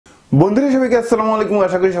বন্ধুরা সবাইকে আসসালামু আলাইকুম।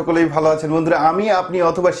 আশা করি সকলেই ভালো আছেন। বন্ধুরা আমি আপনি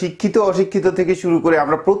অথবা শিক্ষিত অশিক্ষিত থেকে শুরু করে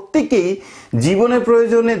আমরা প্রত্যেকেই জীবনের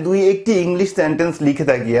প্রয়োজনে দুই একটি ইংলিশ সেন্টেন্স লিখে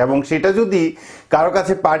থাকি এবং সেটা যদি কারো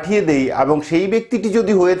কাছে পাঠিয়ে দেই এবং সেই ব্যক্তিটি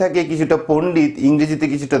যদি হয়ে থাকে কিছুটা পণ্ডিত, ইংরেজিতে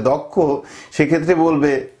কিছুটা দক্ষ, সেক্ষেত্রে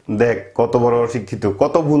বলবে দেখ কত বড় অশিক্ষিত,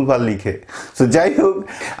 কত ভুলভাল লিখে। তো যাই হোক,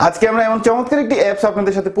 আজকে আমরা এমন চমৎকার একটি অ্যাপস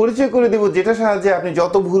আপনাদের সাথে পরিচয় করে দেব যেটার সাহায্যে আপনি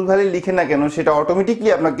যত ভুলভালই লিখেন না কেন সেটা অটোমেটিকলি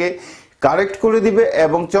আপনাকে কারেক্ট করে দিবে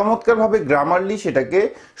এবং চমৎকারভাবে গ্রামারলি সেটাকে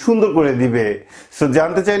সুন্দর করে দিবে। সো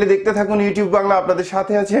জানতে চাইলে দেখতে থাকুন ইউটিউব বাংলা। আপনাদের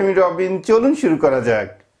সাথে আছি আমি রবিন। চলুন শুরু করা যাক।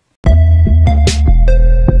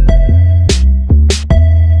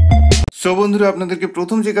 সো বন্ধুরা, আপনাদেরকে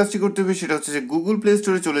প্রথম যে কাজটি করতে হবে সেটা হচ্ছে যে গুগল প্লে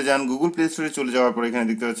স্টোরে চলে যান। গুগল প্লে স্টোরে চলে যাওয়ার পর এখানে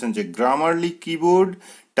দেখতে পাচ্ছেন যে Grammarly keyboard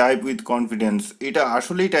type with confidence. এটা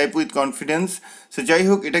আসলেই টাইপ উইথ কনফিডেন্স। সো যাই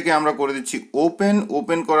হোক, এটাকে আমরা করে দিচ্ছি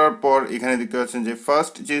ওপেন করার পর এখানে দেখতে পাচ্ছেন যে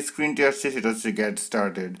ফার্স্ট যে স্ক্রিনটি আসছে সেটা হচ্ছে get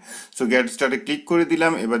started. So get স্টার্টে click করে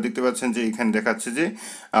দিলাম। এবার দেখতে পাচ্ছেন যে এখানে দেখাচ্ছে যে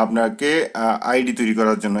আপনাকে আইডি তৈরি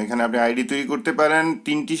করার জন্য এখানে আপনি আইডি তৈরি করতে পারেন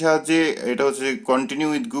তিনটি সাহায্যে। এটা হচ্ছে continue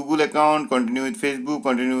with Google account, continue with Facebook,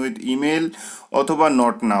 continue with email অথবা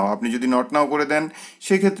নট নাও। আপনি যদি নট নাও করে দেন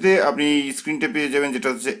সেক্ষেত্রে আপনি স্ক্রিনটা পেয়ে যাবেন যেটা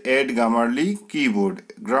হচ্ছে অ্যাড গ্রামারলি কিবোর্ড।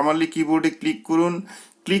 গ্রামারলি কিবোর্ডে ক্লিক করুন।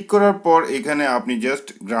 ক্লিক করার পর এখানে আপনি জাস্ট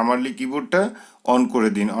গ্রামারলি কিবোর্ডটা অন করে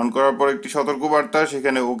দিন। অন করার পর একটি সতর্কবার্তা,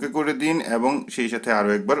 সেখানে ওকে করে দিন এবং সেই সাথে আরও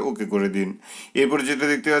একবার ওকে করে দিন। এরপর যেটা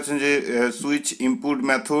দেখতে পাচ্ছেন যে সুইচ ইনপুট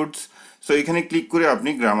মেথডস, সো এখানে ক্লিক করে আপনি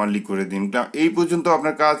গ্রামারলি করে দিন। এই পর্যন্ত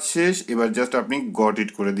আপনার কাজ শেষ। এবার জাস্ট আপনি গট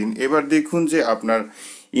ইট করে দিন। এবার দেখুন যে আপনার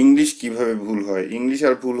ইংলিশ কিভাবে ভুল হয়। ইংলিশ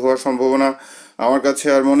আর ভুল হওয়ার সম্ভাবনা আমার কাছে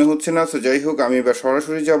আর মনে হচ্ছে না। সো যাই হোক, আমি এবার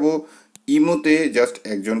সরাসরি যাব ইমোতে জাস্ট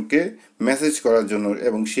একজনকে মেসেজ করার জন্য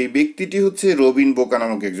এবং সেই ব্যক্তিটি হচ্ছে রবিন বোকা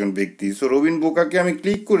নামক একজন ব্যক্তি। সো রবিন বোকাকে আমি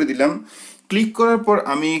ক্লিক করে দিলাম। ক্লিক করার পর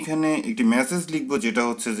আমি এখানে একটি মেসেজ লিখবো যেটা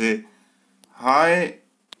হচ্ছে যে হাই,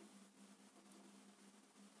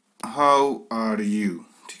 হাউ আর ইউ।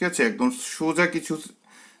 ঠিক আছে, একদম সোজা কিছু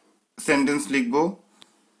সেন্টেন্স লিখবো।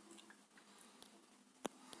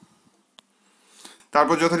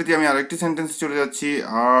 তারপর যথারীতি আমি আরেকটি সেন্টেন্সে চলে যাচ্ছি।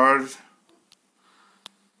 Are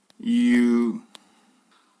you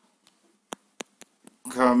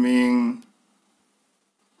coming.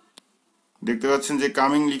 দেখতে পাচ্ছেন যে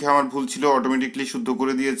কামিং লিখা আমার ভুল ছিল, অটোমেটিকলি শুদ্ধ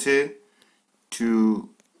করে দিয়েছে। To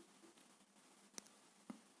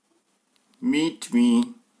meet me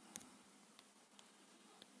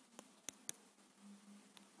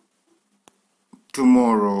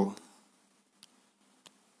tomorrow.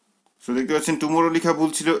 So দেখতে পাচ্ছেন টুমোরো লেখা ভুল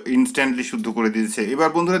ছিল, ইনস্ট্যান্টলি শুদ্ধ করে দিয়েছে। এবার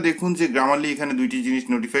বন্ধুরা দেখুন যে গ্রামারলি এখানে দুইটি জিনিস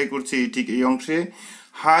নোটিফাই করছে। এই ঠিক এই অংশে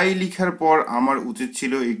হাই লিখার পর আমার উচিত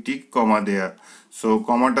ছিল একটি কমা দেয়া। সো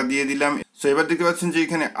কমাটা দিয়ে দিলাম। সো এবার দেখতে পাচ্ছেন যে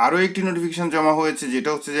এখানে আরও একটি নোটিফিকেশন জমা হয়েছে যেটা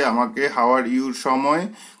হচ্ছে যে আমাকে হাউ আর ইউর সময়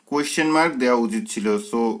কোয়েশ্চেন মার্ক দেওয়া উচিত ছিল।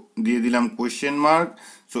 সো দিয়ে দিলাম কোয়েশ্চেন মার্ক।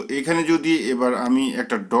 সো এখানে যদি এবার আমি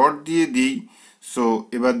একটা ডট দিয়ে দিই, সো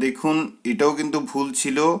এবার দেখুন এটাও কিন্তু ভুল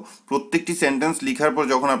ছিল। প্রত্যেকটি সেন্টেন্স লেখার পর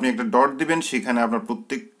যখন আপনি একটা ডট দিবেন সেখানে আপনার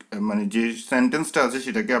প্রত্যেক মানে যে সেন্টেন্সটা আছে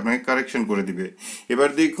সেটাকে আপনাকে কারেকশন করে দিবে। এবার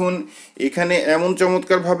দেখুন এখানে এমন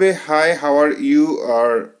চমৎকারভাবে high, how are you,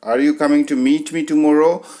 are you coming to meet me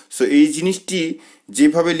tomorrow. So এই জিনিসটি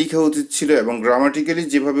যেভাবে লেখা উচিত ছিল এবং গ্রামাটিক্যালি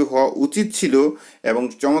যেভাবে হওয়া উচিত ছিল এবং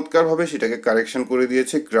চমৎকারভাবে সেটাকে কারেকশন করে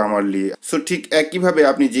দিয়েছে গ্রামারলি। সো ঠিক একইভাবে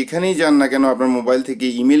আপনি যেখানেই যান না কেন, আপনার মোবাইল থেকে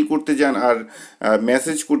ইমেল করতে যান আর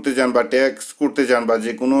মেসেজ করতে যান বা ট্যাক্স করতে যান বা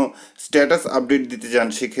যে কোনো স্ট্যাটাস আপডেট দিতে যান,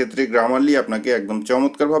 সেক্ষেত্রে গ্রামারলি আপনাকে একদম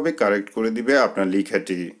চমৎকারভাবে কারেক্ট করে দিবে আপনার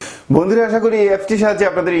লেখাটি। বন্ধুরা, আশা করি এই অ্যাপটির সাহায্যে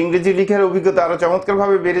আপনাদের ইংরেজি লেখার অভিজ্ঞতা আরও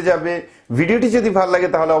চমৎকারভাবে বেড়ে যাবে। ভিডিওটি যদি ভালো লাগে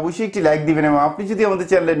তাহলে অবশ্যই একটি লাইক দিবেন এবং আপনি যদি আমাদের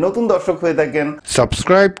চ্যানেলে নতুন দর্শক হয়ে থাকেন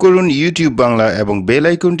সাবস্ক্রাইব করুন ইউটিউব বাংলা এবং বেল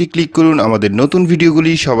আইকনটি ক্লিক করুন আমাদের নতুন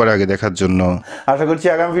ভিডিওগুলি সবার আগে দেখার জন্য। আশা করছি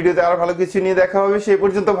আগামী ভিডিওতে আরো ভালো কিছু নিয়ে দেখা হবে। সেই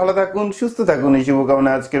পর্যন্ত ভালো থাকুন, সুস্থ থাকুন, এই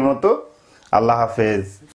শুভকামনা। আজকের মতো আল্লাহ হাফেজ।